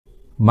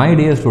My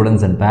dear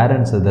students and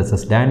parents, this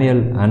is Daniel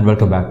and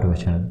welcome back to our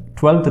channel.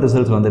 12th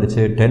results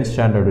வந்துருச்சு, 10th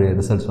standard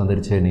results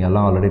வந்துருச்சு, நீ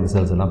எல்லாம் already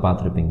results எல்லாம்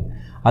பார்த்துருப்பீங்க.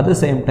 At the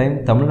same time,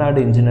 Tamil Nadu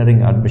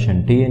engineering admission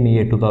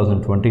TNEA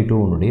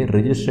 2022 உடைய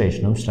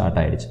ரெஜிஸ்ட்ரேஷனும் start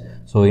ஆயிடுச்சு.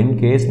 So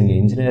in case நீங்கள்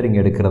engineering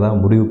எடுக்கிறதா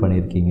முடிவு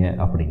பண்ணியிருக்கீங்க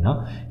அப்படின்னா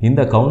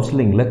இந்த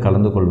கவுன்சிலிங்கில்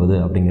கலந்து கொள்வது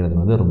அப்படிங்கிறது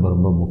வந்து ரொம்ப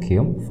ரொம்ப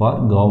முக்கியம் ஃபார்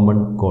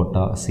கவர்மெண்ட்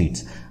கோட்டா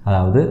சீட்ஸ்.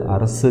 அதாவது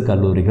அரசு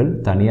கல்லூரிகள்,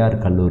 தனியார்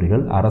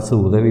கல்லூரிகள், அரசு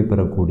உதவி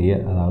பெறக்கூடிய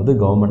அதாவது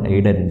கவர்மெண்ட்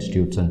எய்டட்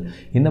இன்ஸ்டியூட்ஸ்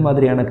இந்த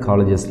மாதிரியான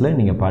காலேஜஸில்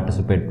நீங்கள்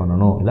பார்ட்டிசிபேட்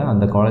பண்ணணும், இல்லை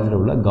அந்த காலேஜில்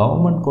உள்ள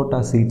கவர்மெண்ட் கோட்டா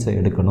சீட்ஸை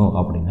எடுக்கணும்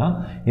அப்படின்னா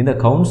இந்த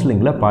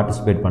கவுன்சிலிங்கில்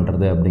பார்ட்டிசிபேட்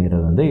பண்ணுறது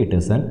அப்படிங்கிறது வந்து it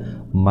is an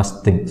must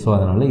thing. So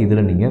அதனால்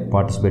இதில் நீங்கள்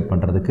பார்ட்டிசிபேட்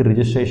பண்ணுறதுக்கு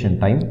ரிஜிஸ்ட்ரேஷன்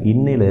டைம்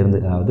இன்னிலேருந்து,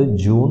 அதாவது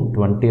ஜூன்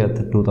 20th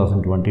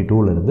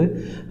 2022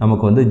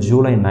 நமக்கு வந்து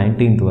ஜூலை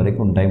 19th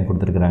வரைக்கும் டைம்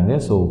கொடுத்துருக்குறாங்க.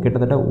 ஸோ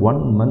கிட்டத்தட்ட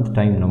 1 month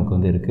டைம் நமக்கு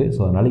வந்து இருக்குது.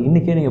 ஸோ அதனால்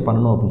இன்றைக்கே நீங்கள்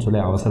பண்ணணும் அப்படின்னு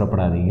சொல்லி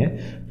அவசரப்படாதீங்க.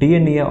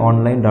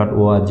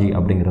 TNEAonline.org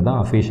அப்படிங்கிறது தான்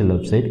அஃபீஷியல்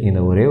வெப்சைட். இந்த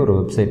ஒரே ஒரு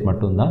வெப்சைட்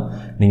மட்டும்தான்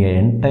நீங்கள்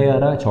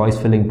என்டையராக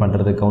சாய்ஸ் ஃபில்லிங்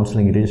பண்ணுறது,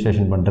 கவுன்சிலிங்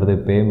ரிஜிஸ்ட்ரேஷன் பண்ணுறது,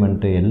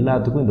 பேமெண்ட்டு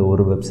எல்லாத்துக்கும் இந்த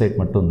ஒரு வெப்சைட்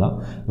மட்டும்தான்.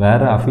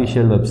 வேறு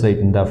அஃபீஷியல் வெப்சைட்,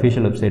 இந்த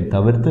அஃபீஷியல் வெப்சைட்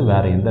தவிர்த்து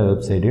வேறு எந்த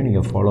வெப்சைட்டையும்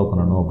நீங்கள் ஃபாலோ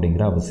பண்ணணும்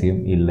அப்படிங்கிற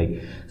அவசியம் இல்லை.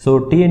 ஸோ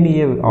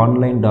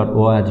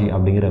TNEAonline.org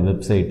அப்படிங்கிற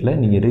வெப்சைட்டில்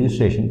நீங்கள்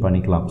ரிஜிஸ்ட்ரேஷன்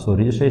பண்ணிக்கலாம். ஸோ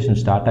ரிஜிஸ்ட்ரேஷன்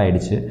ஸ்டார்ட்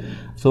ஆகிடுச்சு.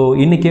 ஸோ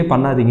இன்றைக்கே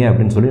பண்ணாதீங்க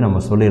அப்படின்னு சொல்லி நம்ம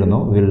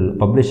சொல்லியிருந்தோம். Will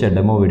publish a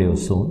demo video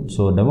soon.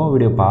 So demo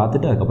video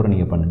பார்த்துட்டு அதுக்கப்புறம்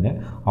நீங்கள் பண்ணுங்கள்.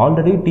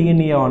 ஆல்ரெடி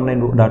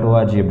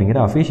TNEAonline.org அப்படிங்கிற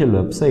அஃபீஷியல்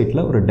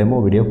வெப்சைட்டில் ஒரு டெமோ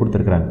வீடியோ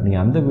கொடுத்துருக்குறாங்க.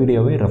 நீங்கள் அந்த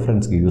வீடியோவை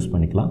ரெஃபரன்ஸ்க்கு யூஸ்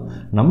பண்ணிக்கலாம்.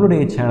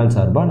 நம்மளுடைய சேனல்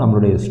சார்பாக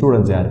நம்மளுடைய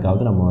ஸ்டூடெண்ட்ஸ்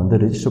யாருக்காவது நம்ம வந்து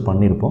ரிஜிஸ்டர்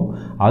பண்ணியிருப்போம்,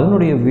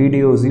 அதனுடைய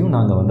வீடியோஸையும்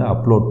நாங்கள் வந்து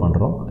அப்லோட்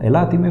பண்ணுறோம்.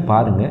 எல்லாத்தையுமே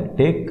பாருங்கள்.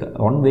 Take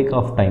 1 week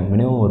of time,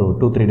 minimum ஒரு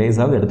 2-3 days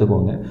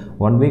எடுத்துக்கோங்க.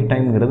 1 week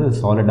டைம்ங்கிறது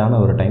சாலிடான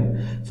ஒரு டைம்.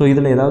 ஸோ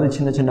இதில் ஏதாவது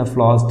சின்ன சின்ன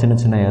ஃப்ளாஸ், சின்ன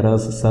சின்ன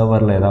எரர்ஸ்,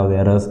 சர்வரில் ஏதாவது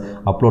எரர்ஸ்,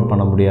 அப்லோட்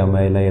பண்ண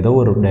முடியாமல், இல்லை ஏதோ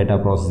ஒரு டேட்டா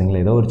ப்ராசஸிங்கில்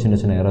ஏதோ ஒரு சின்ன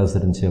சின்ன எரர்ஸ்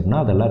இருந்துச்சு அப்படின்னா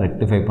அதெல்லாம்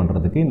ரெக்டிஃபை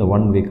பண்ணுறதுக்கு இந்த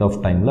 1 week ஆஃப்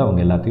டைமில் அவங்க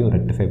எல்லாத்தையும்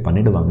ரெக்டிஃபை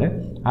பண்ணிவிடுவாங்க.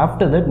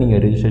 ஆஃப்டர் தட்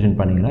நீங்கள் ரிஜிஸ்ட்ரேஷன்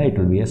பண்ணிங்கன்னா it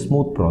will be a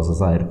smooth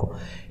ப்ராசஸாக இருக்கும்.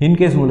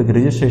 இன்கேஸ் உங்களுக்கு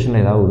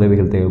ரிஜிஸ்ட்ரேஷனில் ஏதாவது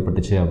உதவிகள்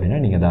தேவைப்பட்டுச்சு அப்படின்னா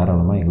நீங்கள்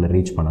தாராளமாக எங்களை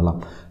ரீச் பண்ணலாம்.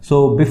 ஸோ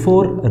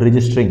பிஃபோர்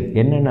ரிஜிஸ்டரிங்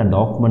என்னென்ன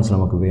டாக்குமெண்ட்ஸ்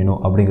நமக்கு வேணும்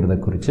அப்படிங்கிறத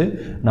குறித்து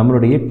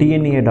நம்மளுடைய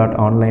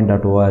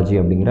TNEA.online.org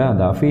அப்படிங்கிற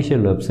அந்த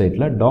அஃபீஷியல்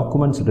வெப்சைட்டில்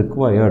டாக்குமெண்ட்ஸ்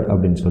ரிக்வயர்ட்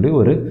அப்படின்னு சொல்லி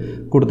ஒரு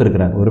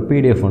கொடுத்துருக்குறாங்க, ஒரு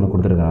PDF ஒன்று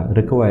கொடுத்துருக்குறாங்க,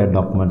 ரிக்வயர்ட்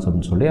டாக்குமெண்ட்ஸ்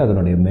அப்படின்னு சொல்லி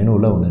அதனுடைய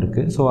மெனுவில் ஒன்று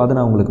இருக்குது. ஸோ அதை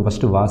நான் உங்களுக்கு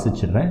ஃபஸ்ட்டு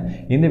வாசிச்சிடுறேன்.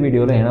 இந்த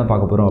வீடியோவில் என்ன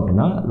பார்க்க போகிறோம்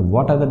அப்படின்னா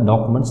what are the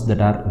documents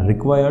that R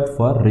required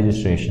for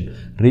registration,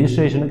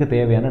 ரிஜிஸ்ட்ரேஷனுக்கு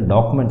தேவையான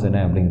டாக்குமெண்ட்ஸ்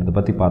என்ன அப்படிங்கிறத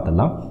பற்றி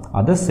பார்த்துடலாம்.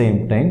 அட் த சேம்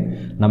டைம்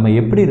நம்ம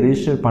எப்படி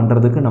ரிஜிஸ்டர்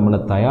பண்ணுறதுக்கு நம்மளை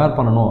தயார்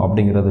பண்ணணும்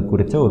அப்படிங்கிறது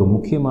குறித்த ஒரு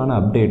முக்கியமான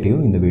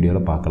அப்டேட்டையும் இந்த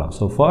வீடியோவில் பார்க்கலாம்.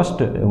 ஸோ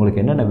ஃபர்ஸ்ட்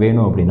உங்களுக்கு என்னென்ன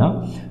வேணும் அப்படின்னா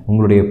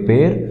உங்களுடைய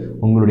பேர்,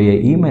 உங்களுடைய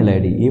இமெயில்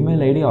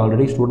ஐடி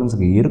ஆல்ரெடி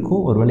ஸ்டூடெண்ட்ஸுக்கு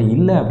இருக்கும். ஒருவேளை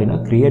இல்லை அப்படின்னா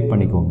க்ரியேட்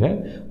பண்ணிக்கோங்க.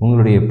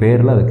 உங்களுடைய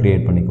பேரில் அதை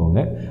க்ரியேட் பண்ணிக்கோங்க.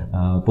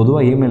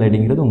 பொதுவாக இமெயில்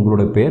ஐடிங்கிறது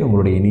உங்களுடைய பேர்,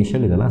 உங்களுடைய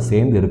இனிஷியல் இதெல்லாம்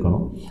சேர்ந்து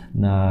இருக்கணும்.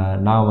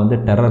 நான் வந்து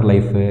டெரர்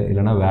லைஃபு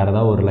இல்லைனா வேறு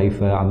ஏதாவது ஒரு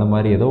லைஃபு அந்த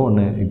மாதிரி ஏதோ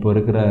ஒன்று, இப்போ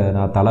இருக்கிற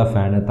நான்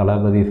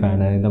தளபதி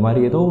ஃபேனு இந்த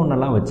மாதிரி ஏதோ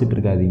ஒன்றெல்லாம் வச்சுட்டு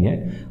இருக்காதீங்க.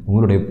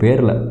 உங்களுடைய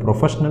பேரில்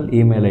ப்ரொஃபஷ்னல்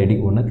இமெயில் ஐடி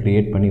ஒன்று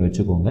க்ரியேட் பண்ணி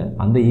வச்சுக்கோங்க.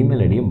 அந்த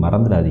இமெயில் ஐடியை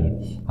மறந்துடாதீங்க.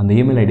 அந்த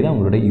இமெயில் ஐடி தான்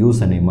உங்களுடைய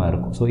யூசர் நேமாக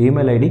இருக்கும். ஸோ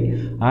இமெயில் ஐடி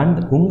அண்ட்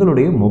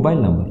உங்களுடைய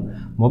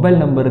மொபைல்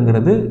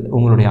நம்பருங்கிறது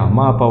உங்களுடைய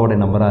அம்மா அப்பாவோடைய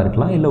நம்பராக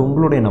இருக்கலாம், இல்லை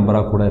உங்களுடைய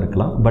நம்பராக கூட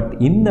இருக்கலாம். பட்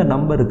இந்த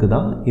நம்பருக்கு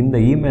தான், இந்த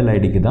இமெயில்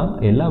ஐடிக்கு தான்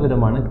எல்லா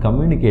விதமான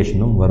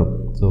கம்யூனிகேஷனும் வரும்.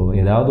 ஸோ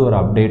ஏதாவது ஒரு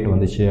அப்டேட்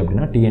வந்துச்சு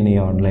அப்படின்னா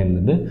TNEA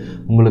ஆன்லைன்லேருந்து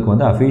உங்களுக்கு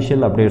வந்து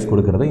அஃபீஷியல் அப்டேட்ஸ்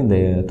கொடுக்குறது இந்த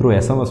த்ரூ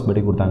SMS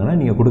படி கொடுத்தாங்கன்னா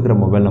நீங்கள் கொடுக்குற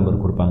மொபைல்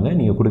நம்பர் கொடுப்பாங்க,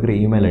 நீங்கள் கொடுக்குற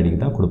இமெயில் ஐடிக்கு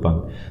தான்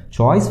கொடுப்பாங்க.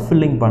 சாய்ஸ்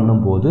ஃபில்லிங்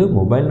பண்ணும்போது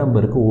மொபைல்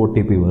நம்பருக்கு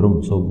OTP வரும்.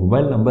 ஸோ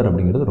மொபைல் நம்பர்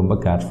அப்படிங்கிறது ரொம்ப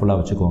கேர்ஃபுல்லாக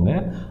வச்சுக்கோங்க.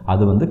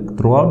 அது வந்து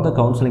through out the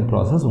counselling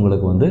process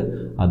உங்களுக்கு வந்து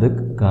அது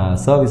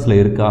சர்வீஸில்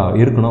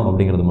இருக்கணும்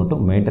அப்படிங்கிறது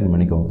மட்டும் மெயின்டைன்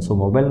பண்ணிக்கோங்க. ஸோ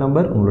மொபைல்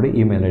நம்பர், உங்களுடைய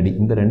இமெயில் ஐடி,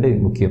 இந்த ரெண்டு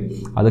முக்கியம்.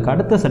 அதுக்கு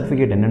அடுத்த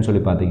சர்டிஃபிகேட் என்னன்னு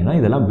சொல்லி பார்த்தீங்கன்னா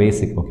இதெல்லாம்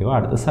பேசிக், ஓகேவா.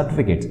 அடுத்த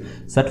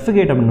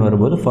சர்டிஃபிகேட் அப்படின்னு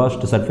வரும்போது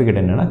ஃபர்ஸ்ட் சர்டிஃபிகேட்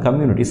என்னென்னா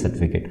கம்யூனிட்டி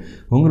சர்டிஃபிகேட்.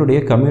 உங்களுடைய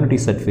கம்யூனிட்டி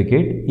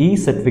சர்டிஃபிகேட்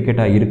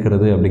சர்டிஃபிகேட்டாக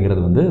இருக்கிறது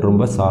அப்படிங்கிறது வந்து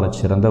ரொம்ப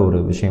சிறந்த ஒரு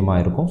விஷயமா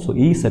இருக்கும். ஸோ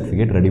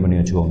சர்டிஃபிகேட் ரெடி பண்ணி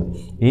வச்சுக்கோங்க.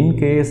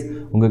 இன்கேஸ்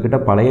உங்ககிட்ட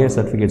பழைய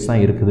சர்டிஃபிகேட்ஸ்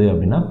தான் இருக்குது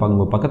அப்படின்னா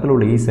உங்கள் பக்கத்தில்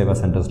உள்ள சேவா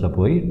சென்டர்ஸில்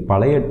போய்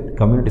பழைய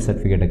கம்யூனிட்டி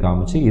சர்டிஃபிகேட்டை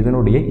காமிச்சு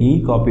இதனுடைய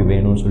காப்பி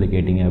வேணும்னு சொல்லி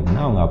கேட்டிங்க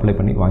அப்படின்னா அவங்க அப்ளை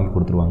பண்ணி வாங்கி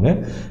கொடுத்துருவாங்க.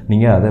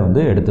 நீங்கள் அதை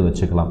வந்து எடுத்து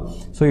வச்சுக்கலாம்.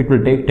 So it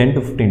will take 10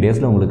 to 15 days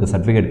உங்களுக்கு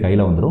சர்டிஃபிகேட்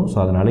கையில் வந்துடும். ஸோ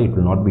அதனால் it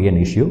will not be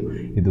an issue.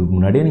 இது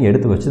முன்னாடியே நீங்கள்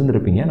எடுத்து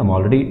வச்சுருந்துருப்பீங்க. நம்ம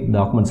ஆல்ரெடி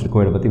டாக்குமெண்ட்ஸ்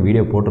ரிக்வயர்டை பற்றி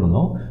வீடியோ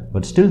போட்டிருந்தோம்.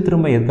 பட் ஸ்டில்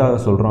திரும்ப எதுக்காக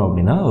சொல்கிறோம்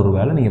அப்படின்னா ஒரு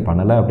வேளை நீங்கள்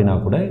பண்ணலை அப்படின்னா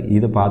கூட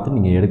இதை பார்த்து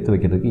நீங்கள் எடுத்து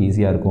வைக்கிறதுக்கு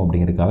ஈஸியாக இருக்கும்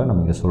அப்படிங்கிறதுக்காக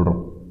நம்ம இங்கே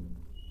சொல்கிறோம்.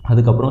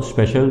 அதுக்கப்புறம்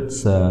special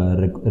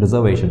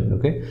reservation,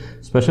 okay.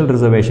 Special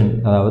reservation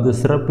அதாவது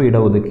சிறப்பு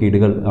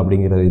இடஒதுக்கீடுகள்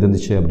அப்படிங்கிறது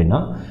இருந்துச்சு அப்படின்னா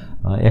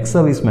எக்ஸ்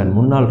சர்வீஸ்மேன்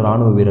முன்னாள்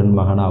இராணுவ வீரன்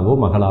மகனாவோ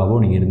மகளாவோ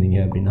நீங்கள் இருந்தீங்க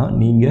அப்படின்னா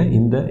நீங்கள்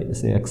இந்த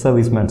எக்ஸ்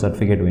சர்வீஸ்மேன்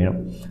சர்டிஃபிகேட் வேணும்.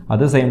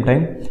 At the same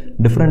time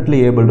differently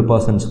abled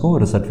பர்சன்ஸ்க்கும்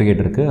ஒரு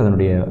சர்டிஃபிகேட் இருக்குது.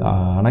 அதனுடைய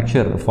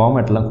அனக்ஷர்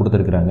ஃபார்மேட்லாம்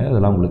கொடுத்துருக்குறாங்க.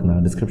 அதெல்லாம் உங்களுக்கு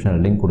நான்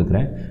டிஸ்கிரிப்ஷனில் லிங்க்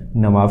கொடுக்குறேன்.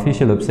 நம்ம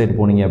அஃபிஷியல் வெப்சைட்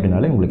போனீங்க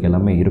அப்படின்னாலே உங்களுக்கு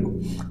எல்லாமே இருக்கும்.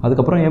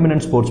 அதுக்கப்புறம்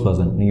எமினன்ட் ஸ்போர்ட்ஸ்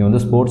பர்சன், நீங்கள்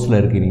வந்து ஸ்போர்ட்ஸில்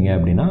இருக்கிறீங்க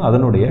அப்படின்னா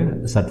அதனுடைய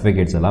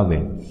சர்டிஃபிகேட்ஸ் எல்லாம்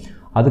வேணும்.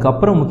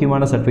 அதுக்கப்புறம்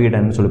முக்கியமான சர்டிஃபிகேட்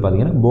என்னன்னு சொல்லி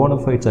பார்த்தீங்கன்னா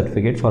bonafide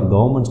certificate for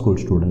government school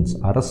students,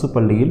 அரசு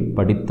பள்ளியில்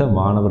படித்த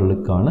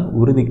மாணவர்களுக்கான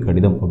உறுதி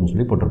கடிதம் அப்படின்னு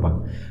சொல்லி போட்டிருப்பாங்க.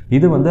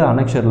 இது வந்து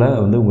அனெக்ஷரில்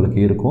வந்து உங்களுக்கு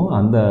இருக்கும்.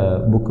 அந்த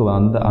புக்கு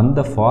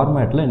அந்த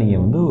ஃபார்மேட்டில்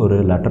நீங்கள் வந்து ஒரு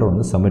லெட்டர்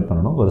வந்து சப்மிட்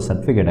பண்ணணும். ஒரு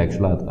சர்டிஃபிகேட்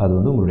ஆக்சுவலாக அது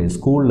வந்து உங்களுடைய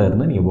ஸ்கூலில்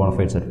இருந்து நீங்கள்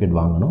போனஃபைட் சர்டிஃபிகேட்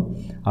வாங்கணும்.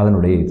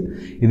 அதனுடைய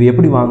இது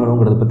எப்படி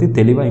வாங்கணுங்கிறத பற்றி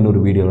தெளிவாக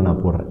இன்னொரு வீடியோவில்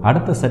நான் போடுறேன்.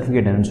 அடுத்த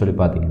சர்டிஃபிகேட் என்னன்னு சொல்லி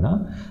பார்த்தீங்கன்னா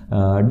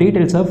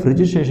details of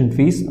registration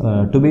fees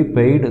to be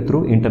paid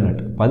through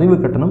internet, பதிவு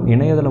கட்டணம்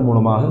இணையதளம் மூலமாக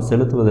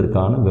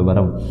செலுத்துவதற்கான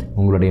விவரம்.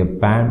 உங்களுடைய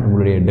பேன்,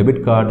 உங்களுடைய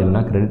டெபிட் கார்டு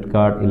இல்லைனா கிரெடிட்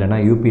கார்டு இல்லைனா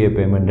யூபிஐ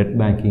பேமெண்ட், நெட்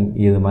பேங்கிங்,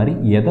 இது மாதிரி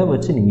எதை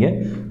வச்சு நீங்கள்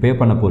பே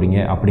பண்ண போகிறீங்க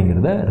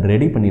அப்படிங்கிறத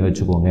ரெடி பண்ணி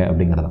வச்சுக்கோங்க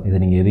அப்படிங்கிறதான். இதை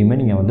நீங்கள் எதையுமே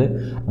நீங்கள் வந்து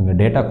அங்கே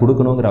டேட்டா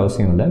கொடுக்கணுங்கிற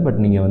அவசியம் இல்லை. பட்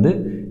நீங்கள் வந்து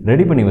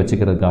ரெடி பண்ணி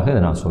வச்சுக்கிறதுக்காக இதை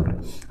நான் சொல்கிறேன்.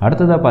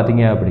 அடுத்ததாக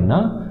பார்த்தீங்க அப்படின்னா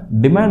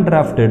டிமாண்ட்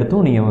டிராஃப்ட்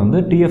எடுத்தும் நீங்கள் வந்து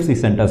டிஎஃப்சி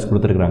சென்டர்ஸ்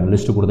கொடுத்துருக்குறாங்க,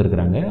 லிஸ்ட்டு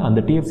கொடுத்துருக்குறாங்க. அந்த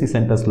டிஎஃப்சி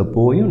சென்டர்ஸில்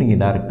போயும் நீங்கள்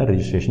டேரெக்டாக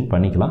ரெஜிஸ்ட்ரேஷன்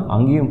பண்ணிக்கலாம்.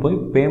 அங்கேயும் போய்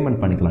பேமெண்ட்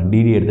பண்ணிக்கலாம்.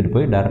 டிடி எடுத்துகிட்டு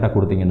போய் டேரெக்டாக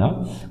கொடுத்தீங்கன்னா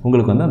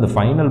உங்களுக்கு வந்து அந்த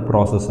ஃபைனல்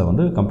ப்ராசஸை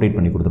வந்து கம்ப்ளீட்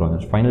பண்ணி கொடுத்துருவாங்க.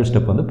 ஃபைனல்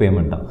ஸ்டெப் வந்து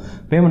பேமெண்ட் தான்.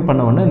 பேமெண்ட்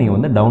பண்ண உடனே நீங்கள்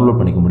வந்து டவுன்லோட்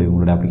பண்ணிக்க முடியும்,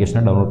 உங்களோட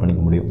அப்ளிகேஷனை டவுன்லோட்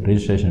பண்ணிக்க முடியும்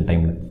ரெஜிஸ்ட்ரேஷன்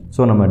டைமில்.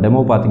 ஸோ நம்ம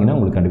டெமோ பார்த்தீங்கன்னா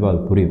உங்களுக்கு கண்டிப்பாக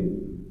அது புரியும்.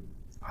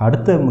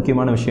 அடுத்த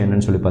முக்கியமான விஷயம்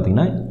என்னென்னு சொல்லி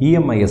பார்த்தீங்கன்னா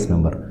இஎம்ஐஎஸ்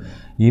நம்பர்.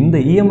 இந்த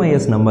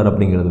இஎம்ஐஎஸ் நம்பர்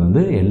அப்படிங்கிறது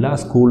வந்து எல்லா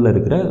ஸ்கூலில்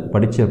இருக்கிற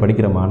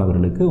படிக்கிற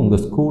மாணவர்களுக்கு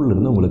உங்கள்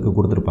ஸ்கூல்லேருந்து உங்களுக்கு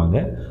கொடுத்துருப்பாங்க.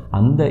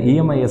 அந்த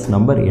இஎம்ஐஎஸ்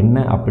நம்பர்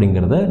என்ன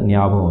அப்படிங்கிறத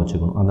ஞாபகம்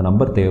வச்சுக்கணும். அந்த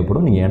நம்பர்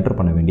தேவைப்படும், நீங்கள் என்டர்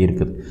பண்ண வேண்டி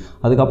இருக்குது.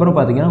 அதுக்கப்புறம்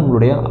பார்த்தீங்கன்னா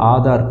உங்களுடைய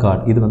ஆதார்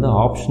கார்டு, இது வந்து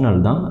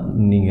ஆப்ஷனல் தான்.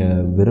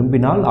 நீங்கள்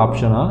விரும்பினால்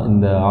ஆப்ஷனாக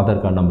இந்த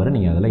ஆதார் கார்டு நம்பரை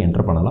நீங்கள் அதில்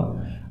என்டர் பண்ணலாம்.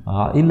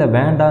 இல்லை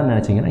வேண்டான்னு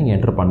நினச்சிங்கன்னா நீங்கள்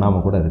என்ட்ரு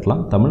பண்ணாமல் கூட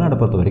இருக்கலாம். தமிழ்நாடு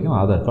பொறுத்த வரைக்கும்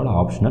Aadhaar card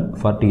optional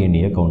for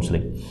TNEA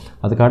counselling.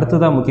 அதுக்கு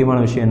அடுத்ததாக முக்கியமான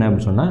விஷயம் என்ன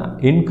அப்படின்னு சொன்னால்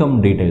income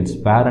details,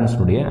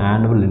 பேரண்ட்ஸுடைய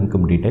annual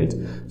income details.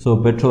 So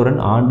பெற்றோரின்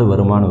ஆண்டு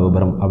வருமான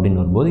விவரம்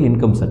அப்படின்னு வரும்போது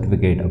இன்கம்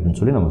சர்டிஃபிகேட் அப்படின்னு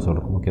சொல்லி நம்ம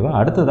சொல்கிறோம். ஓகேவா?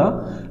 அடுத்ததாக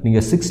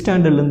நீங்கள் 6th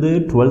ஸ்டாண்டர்ட்லேருந்து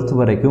 12th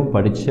வரைக்கும்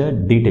படித்த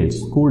டீட்டெயில்ஸ்,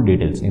 ஸ்கூல்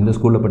டீட்டெயில்ஸ், எந்த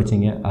ஸ்கூலில்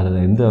படித்தீங்க, அதில்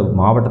எந்த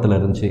மாவட்டத்தில்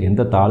இருந்துச்சு,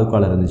 எந்த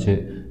தாலுக்காவில் இருந்துச்சு,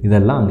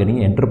 இதெல்லாம் அங்கே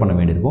நீங்கள் என்ட்ரு பண்ண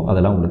வேண்டியிருக்கும்.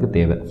 அதெல்லாம் உங்களுக்கு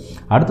தேவை.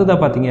 அடுத்ததாக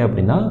பார்த்தீங்க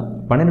அப்படின்னா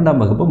 12ஆம்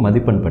வகுப்பு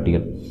மதிப்பெண்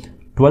பட்டியல்,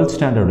 12th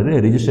ஸ்டாண்டர்டுடைய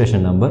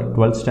registration number,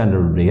 12th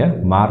ஸ்டாண்டர்டுடைய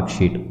mark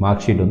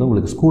sheet வந்து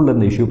உங்களுக்கு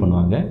ஸ்கூல்லேருந்து இஷ்யூ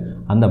பண்ணுவாங்க.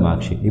 அந்த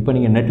மார்க் ஷீட் இப்போ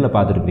நீங்கள் நெட்டில்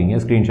பார்த்துருப்பீங்க,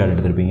 ஸ்க்ரீன்ஷாட்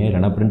எடுத்துருப்பீங்க,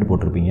 இல்லைனா பிரிண்ட்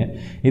போட்டிருப்பீங்க.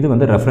 இது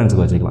வந்து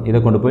ரெஃபரன்ஸுக்கு வச்சுக்கலாம். இதை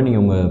கொண்டு போய்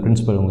நீங்கள் உங்கள்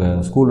பிரின்சிபல், உங்கள்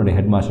ஸ்கூலுடைய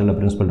ஹெட் மாஸ்டரில்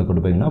பிரின்சிபல்கிட்ட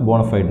கொண்டு போய்ங்கன்னா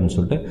போனஃபைடுன்னு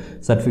சொல்லிட்டு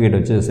சர்டிஃபிகேட்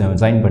வச்சு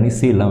சைன் பண்ணி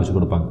சீல்லாம் வச்சு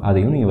கொடுப்பாங்க.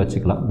 அதையும் நீங்கள்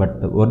வச்சுக்கலாம். But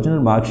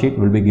original mark sheet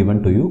will be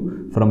given to you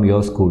from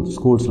your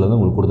ஸ்கூல்ஸில் தான்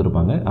உங்களுக்கு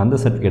கொடுத்துருப்பாங்க. அந்த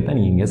சர்டிஃபிகேட் தான்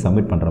நீங்கள் இங்கே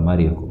சப்மிட் பண்ணுற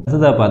மாதிரி இருக்கும்.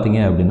 அடுத்ததாக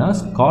பார்த்தீங்க அப்படின்னா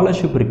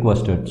ஸ்காலர்ஷிப்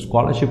ரிக்வஸ்டட்,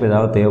 ஸ்காலர்ஷிப்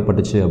ஏதாவது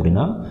தேவைப்பட்டுச்சு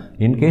அப்படின்னா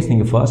இன்கேஸ்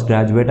நீங்கள் ஃபர்ஸ்ட்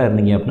கிராஜுவேட்டாக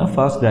இருந்தீங்க அப்படின்னா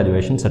ஃபர்ஸ்ட்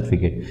கிராஜுவேஷன்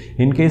சர்டிஃபிகேட்.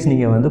 இன்கேஸ்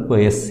நீங்கள் வந்து இப்போ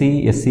SC,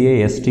 SCA,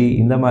 ST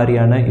இந்த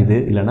மாதிரியான இது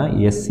இல்லைனா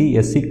SC,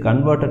 SC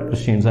கன்வெர்டட்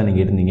கிறிஸ்டியன்ஸாக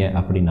நீங்கள் இருந்தீங்க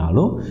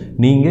அப்படின்னாலும்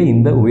நீங்கள்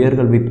இந்த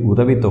உயர்கல்வி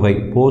உதவித்தொகை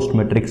போஸ்ட்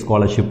மெட்ரிக்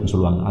ஸ்காலர்ஷிப்னு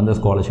சொல்லுவாங்க, அந்த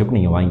ஸ்காலர்ஷிப்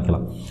நீங்கள்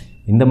வாங்கிக்கலாம்.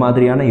 இந்த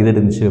மாதிரியான இது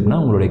இருந்துச்சு அப்படின்னா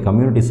உங்களுடைய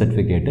community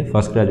certificate,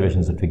 first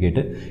graduation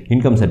certificate,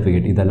 income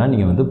certificate இதெல்லாம்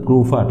நீங்கள் வந்து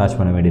ப்ரூஃபாக அட்டாச்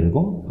பண்ண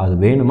வேண்டியிருக்கும். அது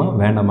வேணுமா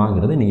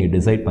வேண்டாமாங்கிறத நீங்கள்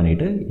டிசைட்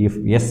பண்ணிவிட்டு இஃப்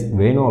எஸ்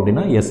வேணும்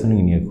அப்படின்னா எஸ்ன்னு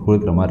நீங்கள்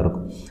கொடுக்குற மாதிரி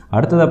இருக்கும்.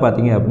 அடுத்ததாக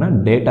பார்த்தீங்க அப்படின்னா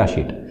டேட்டா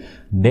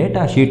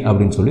ஷீட்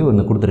அப்படின்னு சொல்லி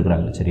ஒன்று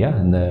கொடுத்துருக்குறாங்க. சரியா?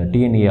 இந்த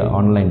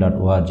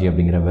TNEA.online.org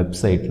அப்படிங்கிற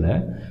வெப்சைட்டில்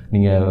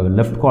நீங்கள்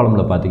லெஃப்ட்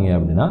காலமில் பார்த்தீங்க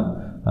அப்படின்னா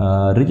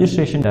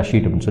ரிஜிஸ்ட்ரேஷன்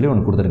ஷீட் அப்படின்னு சொல்லி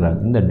ஒன்று கொடுத்துருக்குறாங்க.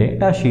 இந்த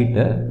டேட்டா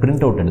ஷீட்டை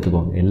பிரிண்ட் அவுட்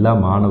எடுத்துக்கோங்க. எல்லா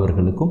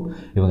மாணவர்களுக்கும்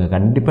இவங்க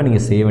கண்டிப்பாக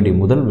நீங்கள் செய்ய வேண்டிய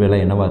முதல் வேலை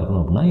என்னவாக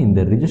இருக்கணும் அப்படின்னா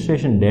இந்த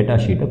ரிஜிஸ்ட்ரேஷன் டேட்டா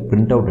ஷீட்டை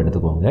பிரிண்ட் அவுட்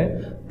எடுத்துக்கோங்க.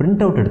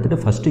 பிரிண்ட் அவுட்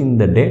எடுத்துகிட்டு ஃபஸ்ட்டு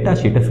இந்த டேட்டா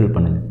ஷீட்டை ஃபில்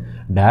பண்ணுங்கள்.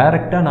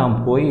 டைரெக்டாக நான்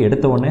போய்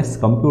எடுத்த உடனே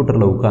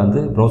கம்ப்யூட்டரில் உட்காந்து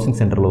ப்ரௌசிங்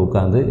சென்டரில்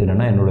உட்காந்து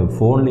இல்லைனா என்னோடய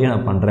ஃபோன்லேயே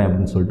நான் பண்ணுறேன்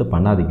அப்படின்னு சொல்லிட்டு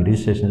பண்ணாதீங்க.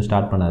 ரிஜிஸ்ட்ரேஷன்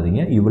ஸ்டார்ட்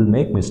பண்ணாதீங்க. You will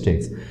make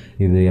mistakes.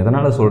 இது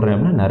எதனால் சொல்கிறேன்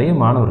அப்படின்னா நிறைய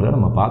மாணவர்களை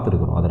நம்ம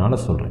பார்த்துருக்குறோம்,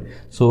 அதனால் சொல்கிறேன்.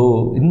 ஸோ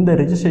இந்த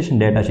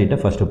ரிஜிஸ்ட்ரேஷன் டேட்டா ஷீட்டை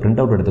ஃபஸ்ட்டு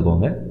பிரிண்ட் அவுட்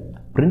எடுத்துக்கோங்க.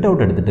 பிரிண்ட்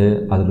அவுட் எடுத்துகிட்டு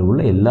அதில்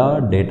உள்ள எல்லா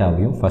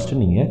டேட்டாவையும்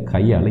ஃபஸ்ட்டு நீங்கள்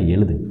கையால்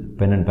எழுதுங்க.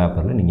 பென் அண்ட்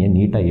பேப்பரில் நீங்கள்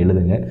நீட்டாக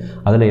எழுதுங்க.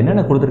 அதில்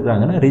என்னென்ன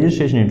கொடுத்துருக்காங்கன்னா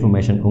ரிஜிஸ்ட்ரேஷன்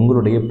இன்ஃபர்மேஷன்,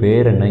 உங்களுடைய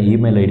பேர் என்ன,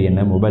 இமெயில் ஐடி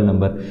என்ன, மொபைல்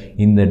நம்பர்.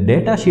 இந்த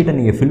டேட்டா ஷீட்டை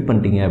நீங்கள் ஃபில்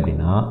பண்ணிட்டீங்க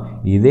அப்படின்னா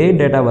இதே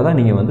டேட்டாவை தான்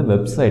நீங்கள் வந்து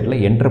வெப்சைட்டில்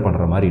என்டர்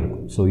பண்ணுற மாதிரி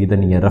இருக்கும். ஸோ இதை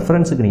நீங்கள்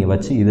ரெஃபரன்ஸுக்கு நீங்கள்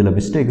வச்சு இதில்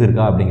மிஸ்டேக்ஸ்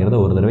இருக்கா அப்படிங்கிறத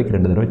ஒரு தடவைக்கு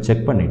 2 தடவை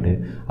செக் பண்ணிவிட்டு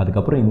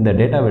அதுக்கப்புறம் இந்த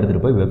டேட்டாவை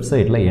எடுத்துகிட்டு போய்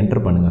வெப்சைட்டில்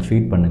என்டர் பண்ணுங்கள்,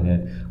 ஃபீட் பண்ணுங்கள்.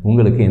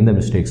 உங்களுக்கு எந்த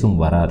மிஸ்டேக்ஸும்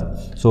வராது.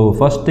 ஸோ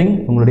ஃபர்ஸ்ட் திங்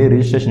உங்களுடைய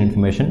ரிஜிஸ்ட்ரேஷன்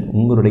இன்ஃபர்மேஷன்,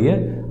 உங்களுடைய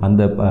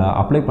அந்த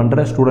அப்ளை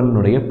பண்ணுற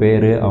ஸ்டூடெண்ட்டுடைய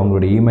பேர்,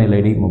 அவங்களுடைய email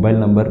ID, mobile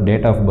number,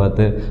 date of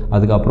birth,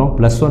 அதுக்கப்புறம்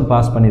 +1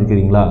 pass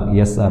பண்ணியிருக்கிறீங்களா,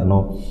 S R no.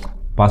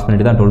 Pass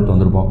பண்ணிட்டு தான் 12th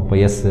வந்திருப்போம். இப்போ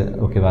எஸ்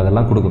ஓகேவா,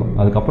 அதெல்லாம் கொடுக்குறோம்.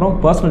 அதுக்கப்புறம்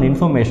பர்சனல்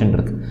இன்ஃபர்மேஷன்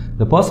இருக்குது.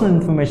 இந்த பர்சனல்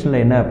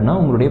இன்ஃபர்மேஷனில் என்ன அப்படின்னா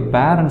உங்களுடைய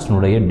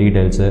பேரண்ட்ஸ்னுடைய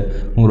டீட்டெயில்ஸு,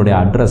 உங்களுடைய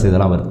அட்ரஸ்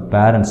இதெல்லாம் வருது.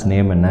 பேரண்ட்ஸ்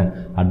நேம் என்ன,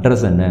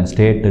 அட்ரஸ் என்ன,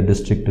 ஸ்டேட்டு,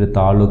 டிஸ்ட்ரிக்ட்டு,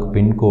 தாலுக்,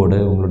 பின்கோடு,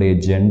 உங்களுடைய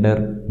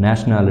ஜெண்டர்,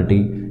 நேஷ்னாலிட்டி,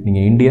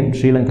 நீங்கள் Indian,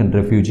 Sri Lankan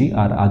refugee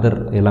R other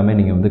எல்லாமே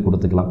நீங்கள் வந்து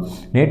கொடுத்துக்கலாம்.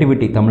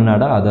 நேட்டிவிட்டி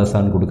தமிழ்நாடா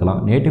அதர்ஸான்னு கொடுக்கலாம்.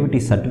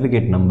 நேட்டிவிட்டி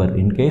சர்டிஃபிகேட் நம்பர்,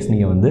 இன்கேஸ்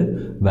நீங்கள் வந்து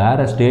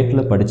வேறு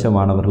ஸ்டேட்டில் படித்த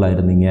மாணவர்களாக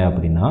இருந்தீங்க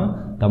அப்படின்னா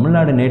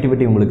தமிழ்நாடு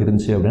நேட்டிவிட்டி உங்களுக்கு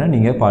இருந்துச்சு அப்படின்னா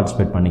நீங்கள்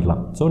பார்ட்டிசிபேட் பண்ணிக்கலாம்.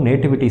 ஸோ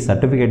நேட்டிவிட்டி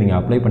சர்டிஃபிகேட் நீங்கள்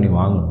அப்ளை பண்ணி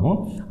வாங்கணும்.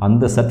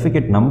 அந்த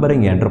சர்டிஃபிகேட் நம்பரை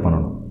இங்கே என்டர்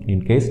பண்ணணும்.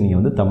 இன்கேஸ் நீங்கள்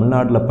வந்து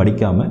தமிழ்நாட்டில்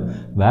படிக்காமல்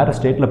வேறு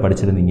ஸ்டேட்டில்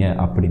படிச்சிருந்தீங்க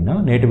அப்படின்னா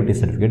nativity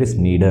certificate is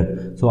needed.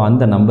 So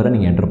அந்த நம்பரை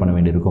நீங்கள் என்டர் பண்ண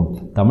வேண்டியிருக்கும்.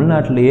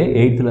 தமிழ்நாட்டிலேயே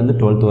 8th to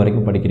 12th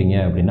வரைக்கும் படிக்கிறீங்க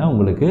அப்படின்னா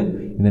உங்களுக்கு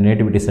இந்த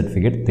நேட்டிவிட்டி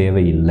சர்டிஃபிகேட்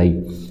தேவையில்லை.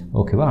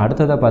 ஓகேவா.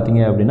 அடுத்ததாக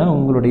பார்த்தீங்க அப்படின்னா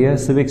உங்களுடைய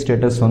சிவிக்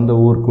ஸ்டேட்டஸ், சொந்த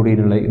ஊர்,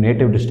 குடிநிலை,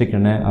 நேட்டிவ் டிஸ்ட்ரிக்ட்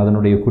என்ன,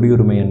 அதனுடைய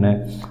குடியுரிமை என்ன,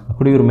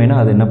 குடியுரிமைனா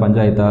அது என்ன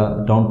பஞ்சாயத்தா,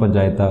 டவுன்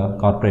பஞ்சாயத்தா,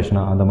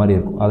 கார்ப்பரேஷனா, அந்த மாதிரி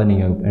இருக்கும். அதை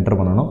நீங்கள் என்டர்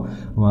பண்ணணும்.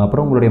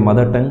 அப்புறம் உங்களுடைய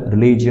மதர் டங்,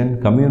 ரிலீஜியன்,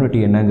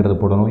 கம்யூனிட்டி என்னங்கிறத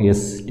போடணும்.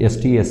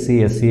 ST, SC,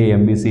 SCA,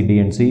 MBC,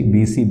 DNC,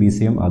 PC,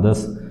 BCM,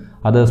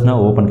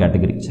 அதர்ஸ்னால் open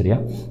category. சரியா.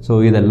 ஸோ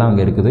இதெல்லாம்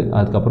அங்கே இருக்குது.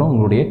 அதுக்கப்புறம்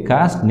உங்களுடைய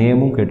காஸ்ட்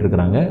நேமும்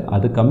கேட்டிருக்கிறாங்க.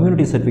 அது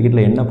கம்யூனிட்டி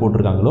சர்டிஃபிகேட்டில் என்ன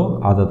போட்டிருக்காங்களோ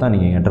அதை தான்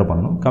நீங்கள் என்டர்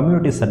பண்ணணும்.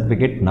 கம்யூனிட்டி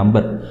சர்டிஃபிகேட்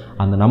நம்பர்,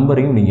 அந்த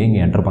நம்பரையும் நீங்கள்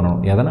இங்கே என்டர்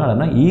பண்ணணும்.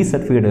 எதனாலனா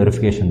சர்டிஃபிகேட்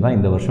வெரிஃபிகேஷன் தான்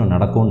இந்த வருஷம்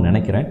நடக்கும்னு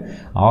நினைக்கிறேன்.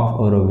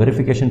 ஒரு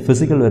வெரிஃபிகேஷன்,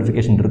 ஃபிசிக்கல்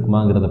வெரிஃபிகேஷன்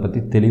இருக்குமாங்கிறத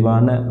பற்றி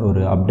தெளிவான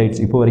ஒரு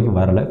அப்டேட்ஸ் இப்போ வரைக்கும்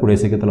வரலை, கூடிய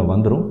சீக்கிரத்தில்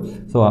வந்துடும்.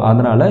 ஸோ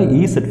அதனால்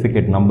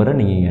சர்டிஃபிகேட் நம்பரை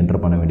நீங்கள்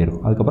என்டர் பண்ண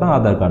வேண்டியிருக்கும். அதுக்கப்புறம்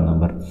ஆதார் கார்டு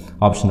நம்பர்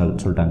ஆப்ஷனல்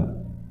சொல்லிட்டாங்க.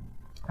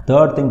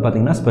 தேர்ட் திங்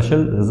பார்த்தீங்கன்னா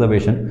ஸ்பெஷல்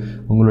ரிசர்வேஷன்,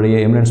 உங்களுடைய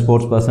eminent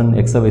sports person,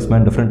 X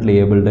serviceman, differently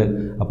abled,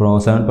 அப்புறம்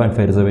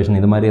 7.5 ரிசர்வேஷன்,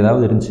 இது மாதிரி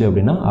ஏதாவது இருந்துச்சு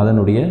அப்படின்னா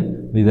அதனுடைய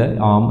இதை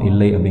ஆம்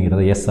இல்லை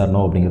அப்படிங்கிறத, எஸ் ஆர் நோ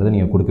அப்படிங்கிறத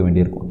நீங்கள் கொடுக்க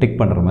வேண்டியிருக்கும். டிக்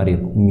பண்ணுற மாதிரி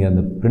இருக்கும். நீங்கள்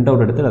அந்த பிரிண்ட்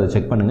அவுட் எடுத்து அதை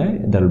செக் பண்ணுங்கள்.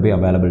 There will be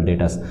available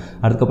datas.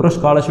 அதுக்கப்புறம்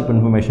ஸ்காலர்ஷிப்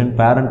இன்ஃபர்மேஷன்,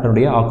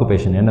 பேரண்ட்டுடைய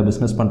ஆக்குபேஷன், என்ன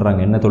பிஸ்னஸ் பண்ணுறாங்க,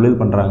 என்ன தொழில்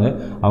பண்ணுறாங்க,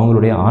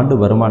 அவங்களுடைய ஆண்டு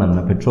வருமானம்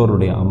என்ன,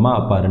 பெற்றோருடைய அம்மா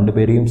அப்பா 2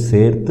 பேரையும்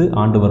சேர்த்து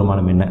ஆண்டு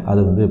வருமானம் என்ன,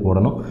 அது வந்து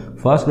போடணும்.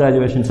 ஃபர்ஸ்ட்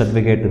கிராஜுவேஷன்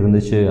சர்டிஃபிகேட்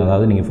இருந்துச்சு,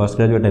 அதாவது நீங்கள் ஃபர்ஸ்ட்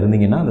கிராஜுவேட்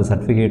இருந்தீங்கன்னா அந்த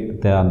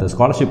சர்டிஃபிகேட் அந்த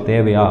ஸ்காலர்ஷிப்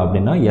தேவையா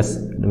அப்படின்னா எஸ்,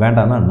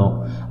 வேண்டாம்னா நோ.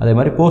 அதே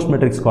மாதிரி post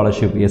matric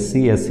scholarship,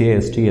 SC, S A,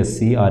 ST,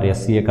 SC R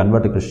SCA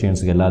convert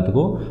கிறிஸ்டியன்ஸுக்கு எல்லாத்துக்கும்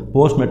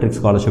போஸ்ட் மெட்ரிக்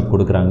ஸ்காலர்ஷிப்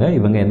கொடுக்குறாங்க.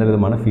 இவங்க எந்த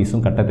விதமான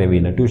ஃபீஸும் கட்ட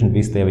தேவையில்லை, டியூஷன்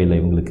ஃபீஸ் தேவையில்லை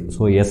இவங்களுக்கு.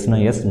 ஸோ எஸ்னா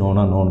எஸ்,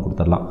 நோனா நோன்னு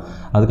கொடுத்துடலாம்.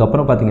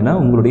 அதுக்கப்புறம் பார்த்தீங்கன்னா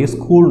உங்களுடைய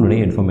ஸ்கூலுடைய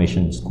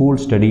இன்ஃபர்மேஷன், ஸ்கூல்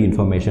ஸ்டடி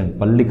இன்ஃபர்மேஷன்,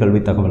 பள்ளி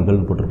கல்வி தகவல்கள்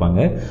போட்டிருப்பாங்க.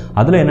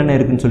 அதில் என்னென்ன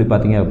இருக்குன்னு சொல்லி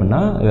பார்த்தீங்க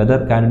அப்படின்னா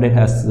weather candidate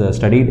has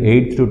studied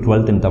 8th to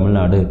 12th இன்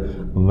தமிழ்நாடு,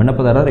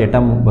 விண்ணப்பதாரர்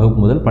 8ஆம் வகுப்பு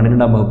முதல்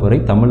 12ஆம் வகுப்பு வரை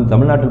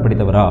தமிழ்நாட்டில்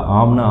படித்தவரா,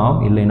 ஆம்னா ஆம்,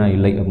 இல்லைனா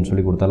இல்லை அப்படின்னு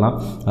சொல்லி கொடுத்துடலாம்.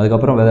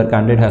 அதுக்கப்புறம் weather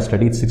candidate has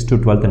studied 6th to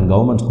 12th in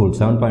government school,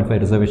 7.5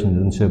 reservation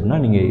இருந்துச்சு அப்படின்னா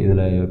நீங்கள்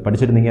இதில்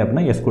படிச்சிருந்தீங்க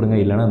அப்படின்னா எஸ் கொடுங்க,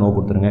 இல்லைனா நோ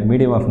கொடுத்துருங்க.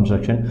 மீடியம் ஆஃப்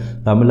இன்ஸ்ட்ரக்ஷன்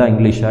தமிழா,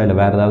 இங்கிலீஷா, இல்லை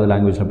வேறு ஏதாவது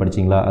லாங்குவேஜில்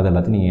படிச்சிங்களா, அது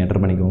எல்லாத்தையும் நீங்கள்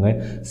என்டர் பண்ணிக்கோங்க.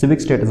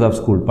 சிவிக் ஸ்டேட்டஸ் ஆஃப்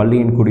ஸ்கூல்,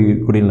 பள்ளியின்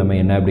குடிநிலைமை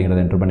என்ன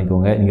அப்படிங்கிறத என்டர்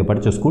பண்ணிக்கோங்க. நீங்கள்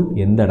படித்த ஸ்கூல்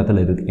எந்த இடத்துல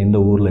இருக்குது, எந்த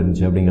ஊரில்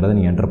இருந்துச்சு அப்படிங்கிறத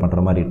நீங்கள் என்டர்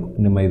பண்ணுற மாதிரி இருக்கும்.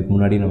 நம்ம இதுக்கு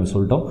முன்னாடி நம்ம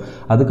சொல்லிட்டோம்.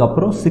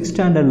 அதுக்கப்புறம் 6th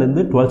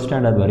ஸ்டாண்டர்ட்லேருந்து 12th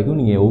ஸ்டாண்டர்ட் வரைக்கும்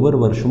நீங்கள் ஒவ்வொரு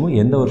வருஷமும்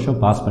எந்த வருஷம்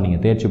பாஸ் பண்ணீங்க,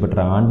 தேர்ச்சி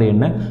பெற்ற ஆண்டு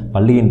என்ன,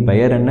 பள்ளியின்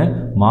பெயர் என்ன,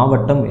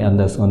 மாவட்டம்,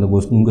 அந்த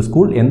உங்கள்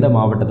ஸ்கூல் எந்த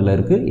மாவட்டத்தில்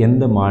இருக்குது,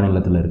 எந்த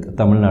மாநிலத்தில் இருக்குது,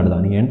 தமிழ்நாடு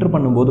தான். நீங்கள் என்டர்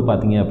பண்ணும்போது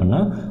பார்த்தீங்க அப்படின்னா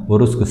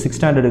ஒரு 6th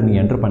ஸ்டாண்டர்டுக்கு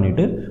நீங்கள் என்டர்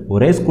பண்ணிவிட்டு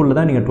ஒரே ஸ்கூலில்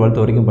தான் நீங்கள்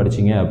 12th வரைக்கும்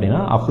படிச்சிங்க அப்படின்னா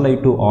அப்ளை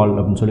டு ஆல்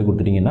அப்படின்னு சொல்லி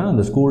கொடுத்துட்டீங்கன்னா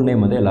அந்த ஸ்கூல்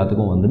நேம் வந்து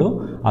எல்லாத்துக்கும் வந்துடும்.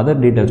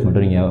 அதர் டீட்டெயில்ஸ்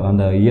மட்டும் நீங்கள்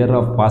அந்த இயர்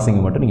ஆஃப்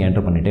பாசிங்கை மட்டும் நீங்கள்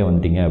என்டர் பண்ணிகிட்டே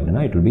வந்துட்டீங்க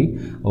அப்படின்னா it will be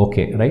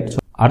okay, right.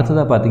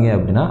 அடுத்ததாக பார்த்தீங்க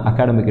அப்படின்னா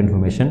அகாடமிக்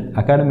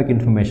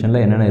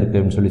இன்ஃபர்மேஷனில் என்னென்ன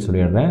இருக்குதுன்னு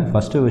சொல்லிடுறேன்.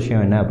 ஃபஸ்ட்டு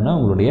விஷயம் என்ன அப்படின்னா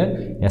உங்களுடைய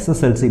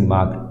SSLC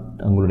மார்க்,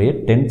 உங்களுடைய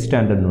 10th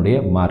ஸ்டாண்டர்டுடைய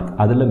மார்க்,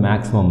 அதில்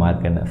மேக்ஸிமம்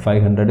மார்க் என்ன,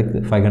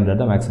 500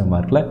 தான் மேக்ஸிமம்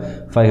மார்க்கில்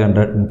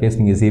 500. இன்கேஸ்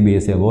நீங்கள்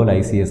சிபிஎஸ்சியாவோ இல்லை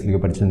ஐசிஎஸ்சியோ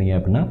படிச்சிருந்தீங்க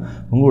அப்படின்னா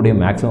உங்களுடைய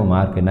மேக்ஸிமம்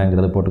மார்க்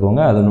என்னங்கிறத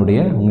போட்டுக்கோங்க. அதனுடைய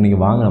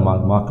நீங்கள் வாங்கின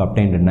மார்க்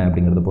அப்டைன்ட் என்ன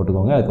அப்படிங்கிறத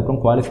போட்டுக்கோங்க. அதுக்கப்புறம்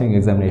குவாலிஃபைங்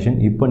எக்ஸாமினேஷன்,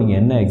 இப்போ நீங்கள்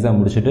என்ன எக்ஸாம்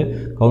முடிச்சுட்டு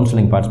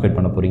கவுன்சிலிங் பார்ட்டிசிபேட்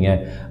பண்ண போகிறீங்க,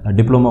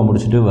 டிப்ளமோ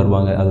முடிச்சுட்டு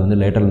வருவாங்க, அது வந்து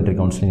லேட்டரல் என்ட்ரி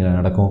கவுன்சிலிங்கில்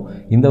நடக்கும்.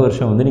 இந்த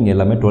வருஷம் வந்து நீங்கள்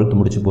எல்லாமே 12th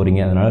முடிச்சு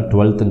போகிறீங்க, அதனால்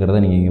 12th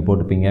நீங்கள் இங்கே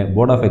போட்டுப்பீங்க.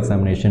 போர்ட் ஆஃப்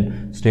எக்ஸாமினேஷன்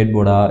ஸ்டேட்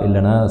போர்டா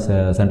இல்லைனா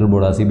சென்ட்ரல்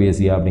போர்டா,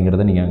 சிபிஎஸ்சியா அப்படிங்கிறத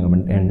நீங்கள்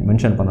அங்கே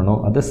மென்ஷன் பண்ணணும்.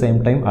 அட் த சேம்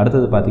டைம்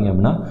அடுத்தது பார்த்தீங்க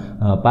அப்படின்னா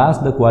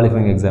பாஸ் த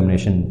குவாலிஃபைங்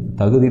எக்ஸாமினேஷன்,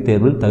 தகுதி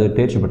தேர்வில்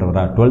தேர்ச்சி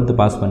பெற்றவரா, 12th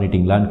பாஸ்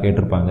பண்ணிட்டீங்களான்னு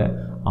கேட்டிருப்பாங்க.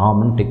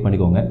 ஆம்னு டிக்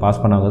பண்ணிக்கோங்க. பாஸ்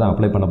பண்ணவங்க தான்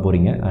அப்ளை பண்ண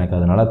போகிறீங்க, எனக்கு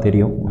அதனால்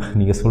தெரியும்,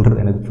 நீங்கள்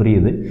சொல்கிறது எனக்கு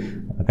புரியுது.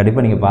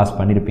 கண்டிப்பாக நீங்கள் பாஸ்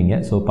பண்ணியிருப்பீங்க.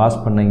 ஸோ பாஸ்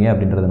பண்ணீங்க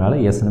அப்படின்றதுனால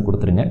எஸ்ன்னு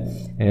கொடுத்துருங்க.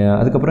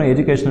 அதுக்கப்புறம்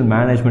educational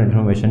management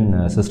information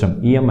system,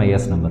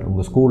 EMIS number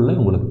உங்கள் ஸ்கூலில்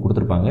உங்களுக்கு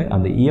கொடுத்துருப்பாங்க.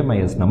 அந்த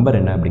EMIS நம்பர்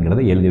என்ன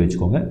அப்படிங்கிறத எழுதி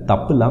வச்சுக்கோங்க,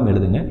 தப்பு இல்லாமல்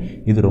எழுதுங்க.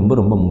 இது ரொம்ப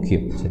ரொம்ப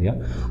முக்கியம். சரியா.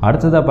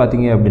 அடுத்ததாக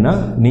பார்த்தீங்க அப்படின்னா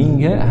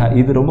நீங்கள்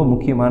இது ரொம்ப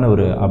முக்கியமான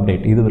ஒரு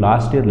அப்டேட், இது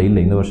லாஸ்ட் இயரில்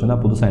இல்லை, இந்த வருஷம்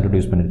தான் புதுசாக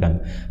இன்ட்ரடியூஸ் பண்ணியிருக்காங்க.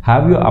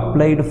 Have you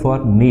applied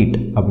for NEET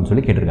அப்படின்னு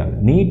சொல்லி கேட்டிருக்காங்க.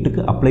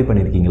 நீட்டுக்கு அப்ளை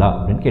பண்ணியிருக்கீங்களா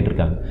அப்படின்னு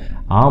கேட்டிருக்காங்க.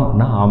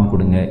 ஆம்னா ஆம்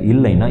கொடுங்க,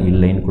 இல்லைன்னா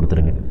இல்லைன்னு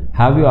கொடுத்துருங்க.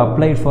 Have you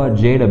applied for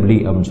JEE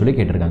அப்படின்னு சொல்லி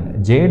கேட்டிருக்காங்க.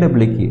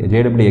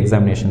 JEE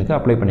எக்ஸாமினேஷனுக்கு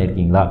அப்ளை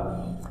பண்ணியிருக்கீங்களா?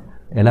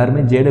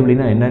 எல்லாருமே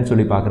ஜேடபிள்யூனா என்னன்னு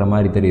சொல்லி பார்க்குற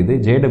மாதிரி தெரியுது.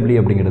 ஜேடபிள்யூ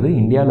அப்படிங்கிறது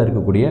இந்தியாவில்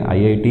இருக்கக்கூடிய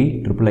ஐஐடி,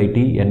 IIIT,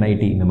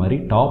 NIT இந்த மாதிரி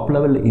டாப்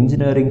லெவல்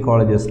இன்ஜினியரிங்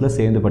காலேஜஸில்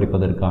சேர்ந்து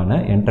படிப்பதற்கான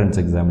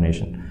என்ட்ரன்ஸ்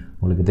எக்ஸாமினேஷன்.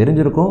 உங்களுக்கு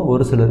தெரிஞ்சிருக்கும்,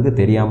 ஒரு சிலருக்கு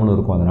தெரியாமலும்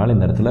இருக்கும். அதனால்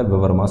இந்த இடத்துல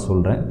விவரமாக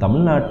சொல்கிறேன்.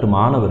 தமிழ்நாட்டு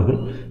மாணவர்கள்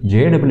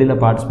ஜேடபிள்யூவில்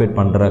பார்ட்டிசிபேட்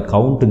பண்ணுற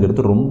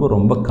கவுண்ட்டுங்கிறது ரொம்ப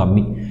ரொம்ப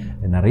கம்மி.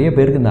 நிறைய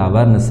பேருக்கு இந்த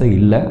அவேர்னஸே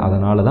இல்லை.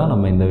 அதனால தான்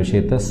நம்ம இந்த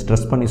விஷயத்தை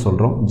ஸ்ட்ரெஸ் பண்ணி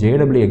சொல்கிறோம்.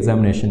 ஜேடபிள்யூ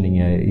எக்ஸாமினேஷன்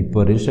நீங்கள்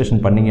இப்போ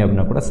ரிஜிஸ்ட்ரேஷன் பண்ணிங்க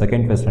அப்படின்னா கூட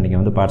செகண்ட் ஃபேஸில்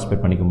நீங்கள் வந்து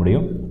பார்ட்டிசிபேட் பண்ணிக்க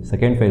முடியும்.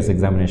 செகண்ட் ஃபேஸ்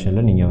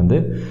எக்ஸாமினேஷனில் நீங்கள் வந்து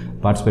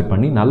பார்ட்டிசிபேட்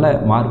பண்ணி நல்ல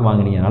மார்க்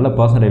வாங்கினீங்க, நல்ல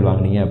பர்சன்டேஜ்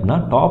வாங்கினீங்க அப்படின்னா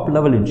டாப்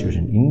லெவல்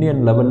இன்ஸ்டியூஷன்,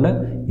 இந்தியன் லெவலில்,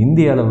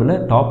 இந்திய அளவில்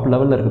டாப்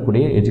லெவலில்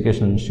இருக்கக்கூடிய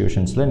எஜுகேஷனல்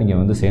இன்ஸ்டியூஷன்ஸில்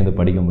நீங்கள் வந்து சேர்ந்து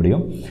படிக்க முடியும்.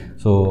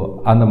 ஸோ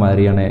அந்த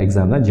மாதிரியான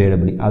எக்ஸாம் தான்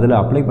ஜேடபிள்யூ. அதில்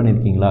அப்ளை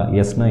பண்ணியிருக்கீங்களா?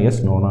 எஸ்னா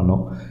S, Nona no.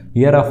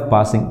 Year of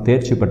passing,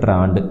 தேர்ச்சி பெற்ற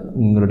ஆண்டு,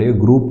 உங்களுடைய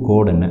குரூப்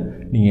கோட் என்ன,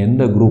 நீங்கள்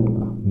எந்த குரூப்,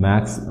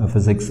 மேக்ஸ்,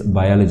 ஃபிசிக்ஸ்,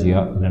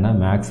 பயாலஜியா, இல்லைனா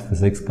மேக்ஸ்,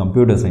 ஃபிசிக்ஸ்,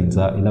 கம்ப்யூட்டர்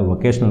சயின்ஸா, இல்லை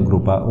வொகேஷ்னல்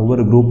குரூப்பாக,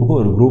 ஒவ்வொரு குரூப்புக்கும்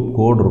ஒரு குரூப்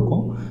கோட்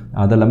இருக்கும்.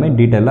 அதெல்லாமே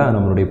டீட்டெயிலாக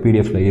நம்மளுடைய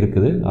பிடிஎஃப்பில்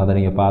இருக்குது. அதை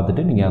நீங்கள்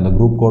பார்த்துட்டு நீங்கள் அந்த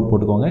குரூப் கோட்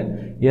போட்டுக்கோங்க.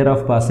 Year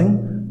of passing,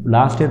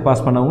 last year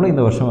pass பண்ணவங்களும்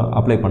இந்த வருஷம்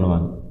அப்ளை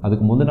பண்ணுவாங்க.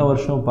 அதுக்கு முந்தின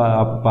வருஷம்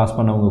பாஸ்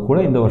பண்ணவங்க கூட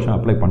இந்த வருஷம்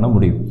அப்ளை பண்ண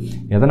முடியும்.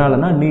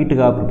 எதனாலனா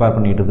நீட்டுக்காக ப்ரிப்பேர்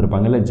பண்ணிகிட்டு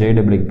இருப்பாங்க, இல்லை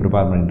ஜேடபிள்யூக்கு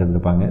ப்ரிப்பேர் பண்ணிட்டு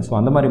இருப்பாங்க. ஸோ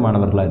அந்த மாதிரி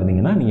மாணவர்களாக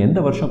இருந்தீங்கன்னா நீங்கள்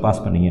எந்த வருஷம்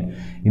பாஸ் பண்ணீங்க,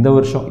 இந்த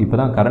வருஷம் இப்போ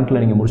தான்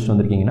கரண்ட்டில் நீங்கள் முடிச்சுட்டு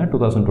வந்திருக்கீங்கன்னா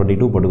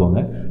 2022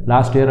 போட்டுக்கோங்க.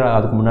 லாஸ்ட் இயர்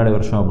அதுக்கு முன்னாடி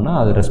வருஷம் அப்படின்னா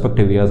அது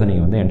ரெஸ்பெக்டிவ் இயர்ஸை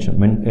நீங்கள் வந்து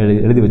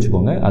எழுதி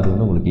வச்சுக்கோங்க. அது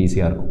வந்து உங்களுக்கு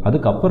ஈஸியாக இருக்கும்.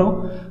 அதுக்கப்புறம்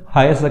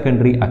ஹையர்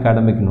செகண்டரி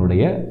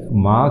அகாடமிக்கினுடைய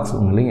மார்க்ஸ்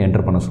உங்களையும்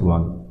என்டர் பண்ண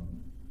சொல்லுவாங்க.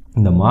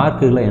 இந்த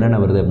மார்க்குகளில் என்னென்ன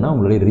வருது அப்படின்னா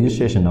உங்களுடைய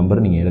ரிஜிஸ்ட்ரேஷன்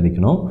நம்பர் நீங்கள்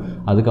எழுதிக்கணும்.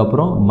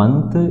 அதுக்கப்புறம்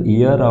மந்த்து,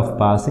 இயர் ஆஃப்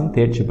பாசிங்,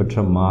 தேர்ச்சி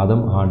பெற்ற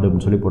மாதம், ஆண்டு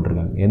அப்படின்னு சொல்லி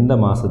போட்டிருக்காங்க. எந்த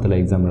மாதத்தில்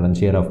எக்ஸாம்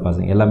நடந்துச்சு, இயர் ஆஃப்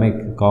பாசிங் எல்லாமே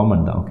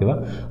காமன் தான். ஓகேவா?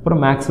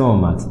 அப்புறம்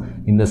மேக்ஸிமம் மார்க்ஸ்,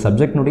 இந்த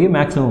சப்ஜெக்டினுடைய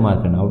மேக்ஸிமம்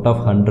மார்க் என்ன, அவுட்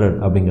ஆஃப் 100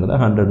 அப்படிங்கிறத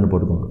 100ன்னு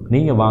போட்டுக்கோங்க.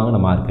 நீங்கள்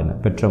வாங்கின மார்க் என்ன,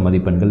 பெற்ற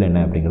மதிப்பெண்கள்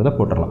என்ன அப்படிங்கிறத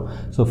போட்டுடலாம்.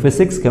 ஸோ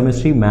ஃபிசிக்ஸ்,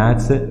 கெமிஸ்ட்ரி,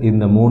 மேக்ஸு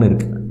இந்த 3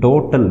 இருக்குது.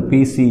 டோட்டல்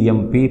PCM,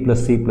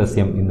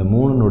 P+C+M இந்த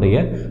 3னுடைய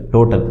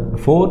டோட்டல்.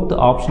 4th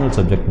ஆப்ஷனல்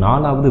சப்ஜெக்ட்,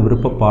 4வது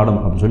விருப்ப பாடம்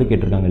அப்படின்னு சொல்லி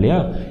கேட்டிருக்காங்க இல்லையா?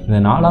 இந்த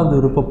 4வது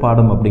விருப்ப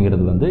பாடம்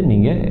அப்படிங்கிறது வந்து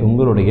நீங்கள்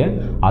உங்களுடைய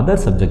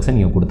அதர் சப்ஜெக்ட்ஸை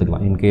நீங்கள்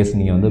கொடுத்துக்கலாம். இன்கேஸ்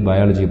நீங்கள் வந்து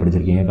பயாலஜி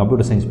படிச்சிருக்கீங்க,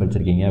 கம்ப்யூட்டர் சயின்ஸ்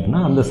படிச்சிருக்கீங்க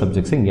அப்படின்னா அந்த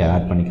சப்ஜெக்ட்ஸை இங்கே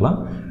ஆட் பண்ணிக்கலாம்.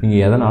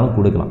 நீங்கள் எதனாலும்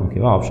கொடுக்கலாம்.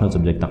 ஓகேவா? ஆப்ஷனல்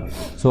சப்ஜெக்ட் தான்.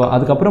 ஸோ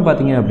அதுக்கப்புறம்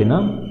பார்த்தீங்க அப்படின்னா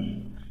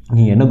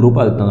நீங்கள் என்ன குரூப்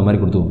அதுக்கு தகுந்த மாதிரி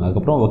கொடுத்துக்கோங்க.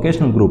 அதுக்கப்புறம்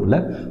வொகேஷ்னல்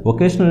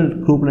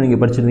குரூப்பில் நீங்கள்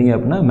படிச்சிருந்தீங்க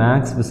அப்படின்னா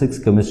மேக்ஸ், ஃபிசிக்ஸ்,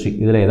 கெமிஸ்ட்ரி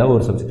இதில் ஏதாவது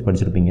ஒரு சப்ஜெக்ட்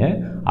படிச்சிருப்பீங்க.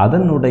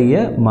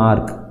 அதனுடைய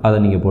மார்க் அதை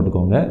நீங்கள்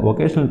போட்டுக்கோங்க.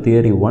 வொகேஷ்னல்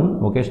தியரி 1,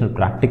 வொகேஷ்னல்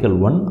ப்ராக்டிக்கல்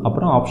 1,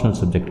 அப்புறம் ஆப்ஷனல்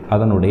சப்ஜெக்ட்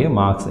அதனுடைய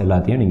மார்க்ஸ்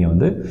எல்லாத்தையும் நீங்கள்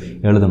வந்து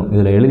எழுதணும்.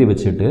 இதில் எழுதி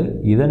வச்சுட்டு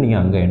இதை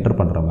நீங்கள் அங்கே என்டர்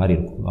பண்ணுற மாதிரி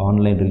இருக்கும்.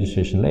 ஆன்லைன்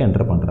ரிஜிஸ்ட்ரேஷனில்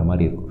என்டர் பண்ணுற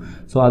மாதிரி இருக்கும்.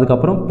 ஸோ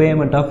அதுக்கப்புறம்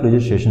payment of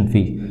registration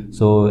fee.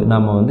 So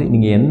நம்ம வந்து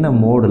நீங்கள் என்ன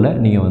மோடில்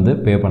நீங்கள் வந்து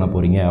பே பண்ண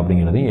போகிறீங்க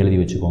அப்படிங்கிறதையும் எழுதி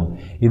வச்சுக்கோங்க.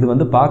 இது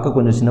வந்து பார்க்க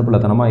கொஞ்சம் சின்ன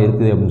பிள்ளைத்தனமாக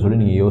இருக்குது அப்படின்னு சொல்லி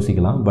நீங்கள்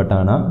யோசிக்கலாம். பட்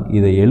ஆனால்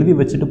இதை எழுதி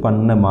வச்சுட்டு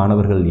பண்ண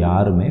மாணவர்கள்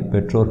யாருமே,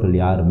 பெற்றோர்கள்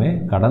யாருமே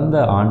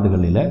கடந்த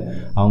ஆண்டுகளில்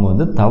அவங்க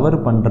வந்து தவறு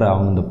பண்ணுற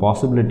அவங்க இந்த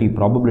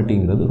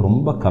ப்ராபபிலிட்டிங்கிறது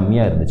ரொம்ப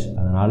கம்மியாக இருந்துச்சு.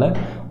 அதனால்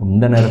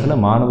இந்த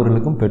நேரத்தில்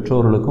மாணவர்களுக்கும்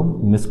பெற்றோர்களுக்கும்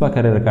மிஸ்பா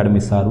கரியர்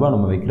அகாடமி சார்பாக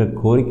நம்ம வைக்கிற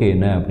கோரிக்கை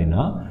என்ன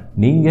அப்படின்னா,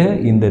 நீங்கள்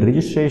இந்த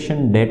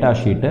ரிஜிஸ்ட்ரேஷன் டேட்டா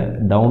ஷீட்டை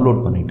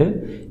டவுன்லோட் பண்ணிவிட்டு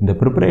இந்த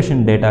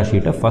ப்ரிப்பரேஷன் டேட்டா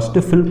ஷீட்டை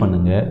ஃபஸ்ட்டு ஃபில்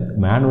பண்ணுங்கள்,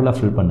 மேனுவலாக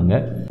ஃபில்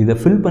பண்ணுங்கள். இதை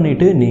ஃபில்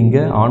பண்ணிவிட்டு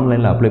நீங்கள்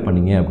ஆன்லைனில் அப்ளை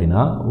பண்ணிங்க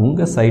அப்படின்னா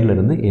உங்கள்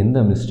சைட்லேருந்து எந்த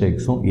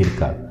மிஸ்டேக்ஸும்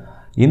இருக்காது.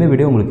 இந்த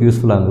வீடியோ உங்களுக்கு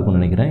யூஸ்ஃபுல்லாக இருந்திருக்கும்னு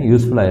நினைக்கிறேன்.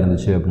 யூஸ்ஃபுல்லாக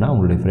இருந்துச்சு அப்படின்னா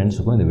உங்களுடைய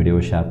ஃப்ரெண்ட்ஸுக்கும் இந்த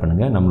வீடியோவை ஷேர்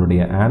பண்ணுங்கள்.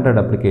 நம்மளுடைய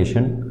ஆண்ட்ராய்டு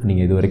அப்ளிகேஷன்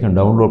நீங்கள் இது வரைக்கும்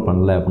டவுன்லோட்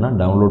பண்ணல அப்படின்னா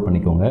டவுன்லோட்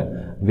பண்ணிக்கோங்க.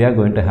 we are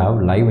going to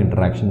have live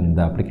interaction in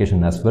the application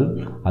as well.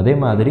 அதே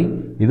மாதிரி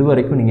இது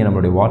வரைக்கும் நீங்கள்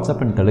நம்மளுடைய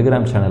வாட்ஸ்அப் அண்ட்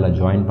டெலிகிராம் சேனலில்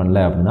ஜாயின்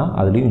பண்ணல அப்படின்னா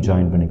அதுலேயும்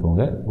ஜாயின்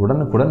பண்ணிக்கோங்க.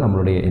 உடனுக்குடன்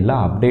நம்மளுடைய எல்லா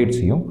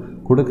அப்டேட்ஸையும்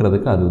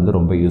கொடுக்கறதுக்கு அது வந்து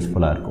ரொம்ப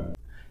யூஸ்ஃபுல்லாக இருக்கும்.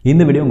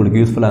 இந்த வீடியோ உங்களுக்கு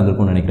யூஸ்ஃபுல்லாக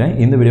இருந்திருக்கும்னு நினைக்கிறேன்.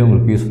 இந்த வீடியோ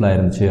உங்களுக்கு யூஸ்ஃபுல்லாக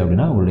இருந்துச்சு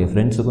அப்படின்னா உங்களுடைய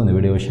ஃப்ரெண்ட்ஸுக்கும் இந்த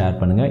வீடியோவை ஷேர்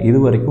பண்ணுங்கள். இது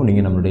வரைக்கும்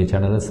நீங்கள் நம்மளுடைய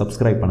சேனலை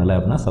சப்ஸ்கிரைப் பண்ணலை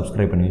அப்படின்னா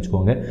சப்ஸ்கிரைப் பண்ணி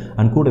வச்சுக்கோங்க.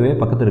 அண்ட் கூடவே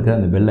பக்கத்தில் இருக்கிற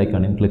அந்த பெல்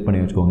ஐக்கானையும் கிளிக்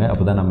பண்ணி வச்சுக்கோங்க.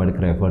 அப்போ தான் நம்ம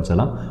எடுக்கிற எஃபர்ட்ஸ்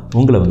எல்லாம்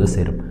உங்களை வந்து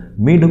சேரும்.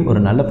 மீண்டும்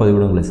ஒரு நல்ல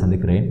பதிவோடு உங்களை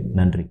சந்திக்கிறேன்.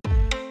 நன்றி.